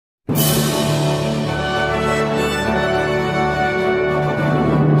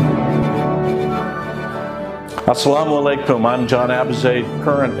Assalamu alaikum. I'm John Abizaid,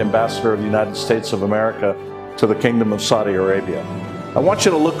 current ambassador of the United States of America to the Kingdom of Saudi Arabia. I want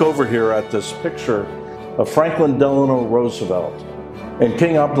you to look over here at this picture of Franklin Delano Roosevelt and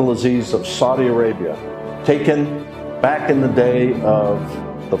King Abdulaziz of Saudi Arabia, taken back in the day of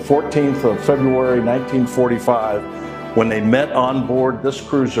the 14th of February 1945 when they met on board this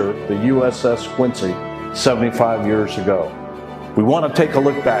cruiser, the USS Quincy, 75 years ago. We want to take a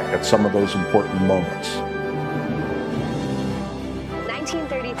look back at some of those important moments.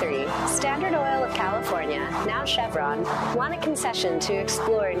 1933, Standard Oil of California, now Chevron, won a concession to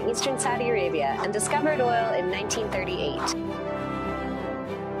explore in eastern Saudi Arabia and discovered oil in 1938.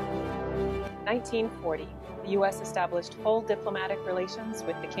 1940, the U.S. established full diplomatic relations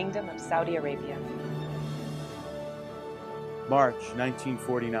with the Kingdom of Saudi Arabia. March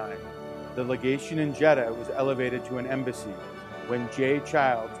 1949, the legation in Jeddah was elevated to an embassy when J.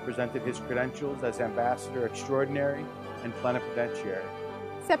 Childs presented his credentials as Ambassador Extraordinary and Plenipotentiary.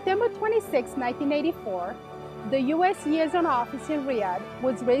 September 26, 1984, the U.S. liaison office in Riyadh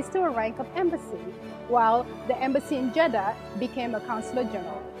was raised to a rank of embassy, while the embassy in Jeddah became a consulate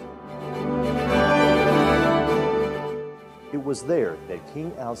general. It was there that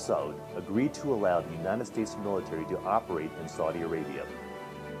King Al Saud agreed to allow the United States military to operate in Saudi Arabia.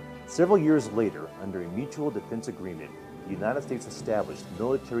 Several years later, under a mutual defense agreement, the United States established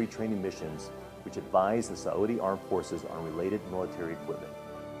military training missions which advise the Saudi armed forces on related military equipment.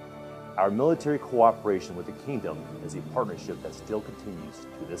 Our military cooperation with the kingdom is a partnership that still continues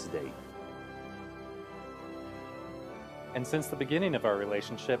to this day. And since the beginning of our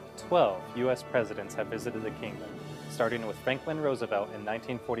relationship, 12 U.S. presidents have visited the kingdom, starting with Franklin Roosevelt in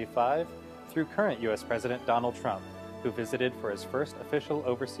 1945 through current U.S. President Donald Trump, who visited for his first official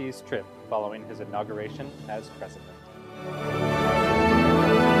overseas trip following his inauguration as president.